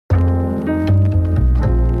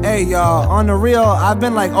Hey y'all, on the real, I've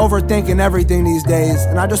been like overthinking everything these days,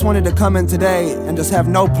 and I just wanted to come in today and just have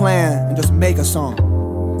no plan and just make a song.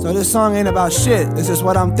 So this song ain't about shit, it's just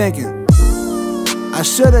what I'm thinking. I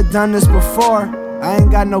should've done this before, I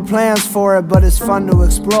ain't got no plans for it, but it's fun to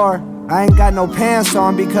explore. I ain't got no pants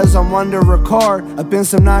on because I'm one to record. I've been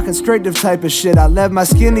some non-constrictive type of shit. I left my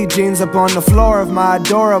skinny jeans up on the floor of my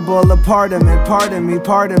adorable apartment. Pardon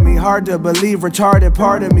me, hard to believe, retarded.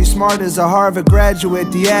 Pardon me, smart as a Harvard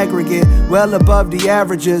graduate. The aggregate, well above the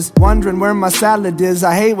averages. Wondering where my salad is.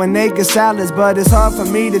 I hate when they get salads, but it's hard for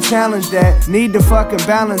me to challenge that. Need to fucking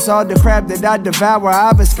balance all the crap that I devour.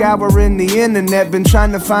 I've been scouring the internet, been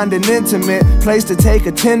trying to find an intimate place to take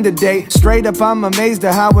a Tinder date. Straight up, I'm amazed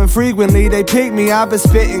at how infrequently they pick me, I've been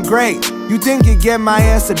spitting great. You think you get my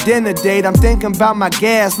ass a dinner date? I'm thinking about my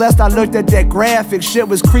gas. Last I looked at that graphic, shit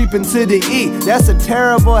was creeping to the E. That's a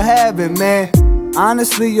terrible habit, man.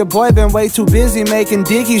 Honestly, your boy been way too busy making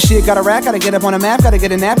dicky shit. Got a rack, gotta get up on a map, gotta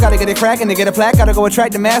get a nap, gotta get it cracking to get a plaque, gotta go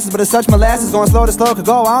attract the masses. But it's such molasses, going slow to slow could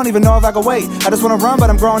go. I don't even know if I can wait. I just wanna run, but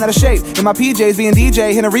I'm growing out of shape. In my PJs, being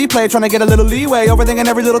DJ, hitting a replay, trying to get a little leeway. Overthinking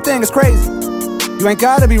every little thing, it's crazy. You ain't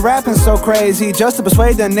gotta be rapping so crazy just to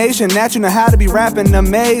persuade the nation that you know how to be rapping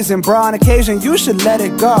amazing. Bro, on occasion you should let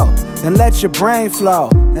it go and let your brain flow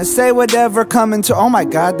and say whatever coming to. Oh my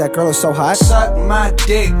god, that girl is so hot. Suck my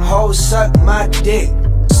dick, ho, suck my dick.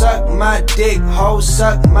 Suck my dick, ho,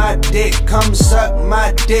 suck my dick. Come suck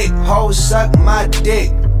my dick, ho, suck my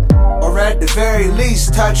dick. Or at the very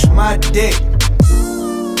least, touch my dick.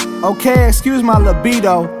 Okay, excuse my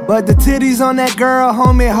libido, but the titties on that girl,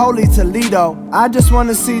 homie, holy Toledo. I just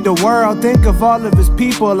wanna see the world, think of all of his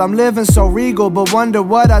people. I'm living so regal, but wonder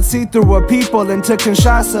what I'd see through a people into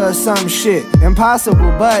Kinshasa or some shit.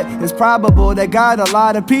 Impossible, but it's probable they got a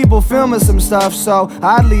lot of people filming some stuff. So,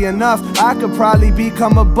 oddly enough, I could probably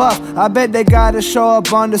become a buff. I bet they gotta show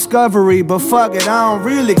up on Discovery, but fuck it, I don't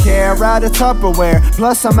really care. Out of Tupperware,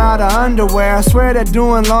 plus I'm out of underwear. I swear that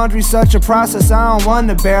doing laundry's such a process I don't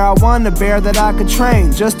wanna bear. I want a bear that I could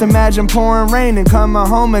train. Just imagine pouring rain and coming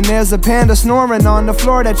home and there's a panda snoring on the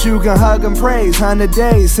floor that you can hug and praise. 100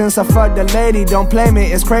 days since I fucked a lady, don't play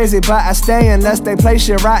me, it's crazy, but I stay unless they play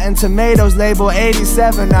shit. Rotten Tomatoes, label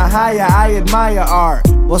 87 or higher. I admire art,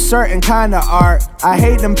 well, certain kind of art. I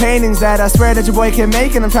hate them paintings that I swear that your boy can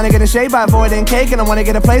make, and I'm trying to get in shape by avoiding cake. And I wanna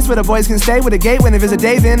get a place where the boys can stay with a gate when they visit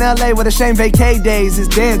Dave in LA. With a shame vacay days is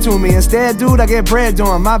dead to me. Instead, dude, I get bread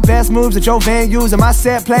doing my best moves at your van using my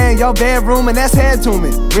set playing your bedroom, and that's head to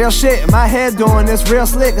me. Real shit in my head doing this real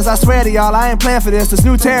slick, cause I swear to y'all I ain't playing for this. This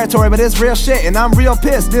new territory, but it's real shit, and I'm real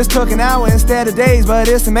pissed. This took an hour instead of days, but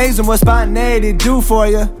it's amazing what spontaneity do for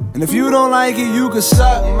you. And if you don't like it, you can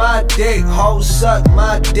suck my dick, ho, suck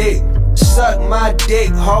my dick. Suck my dick,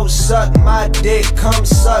 ho, suck my dick. Come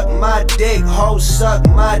suck my dick, ho, suck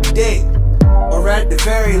my dick. Or at the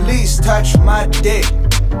very least, touch my dick.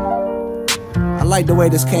 I like the way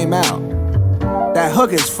this came out. That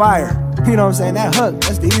hook is fire. You know what I'm saying? That hook,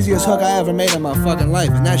 that's the easiest hook I ever made in my fucking life.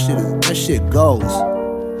 And that shit goes.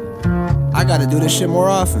 I gotta do this shit more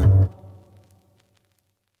often.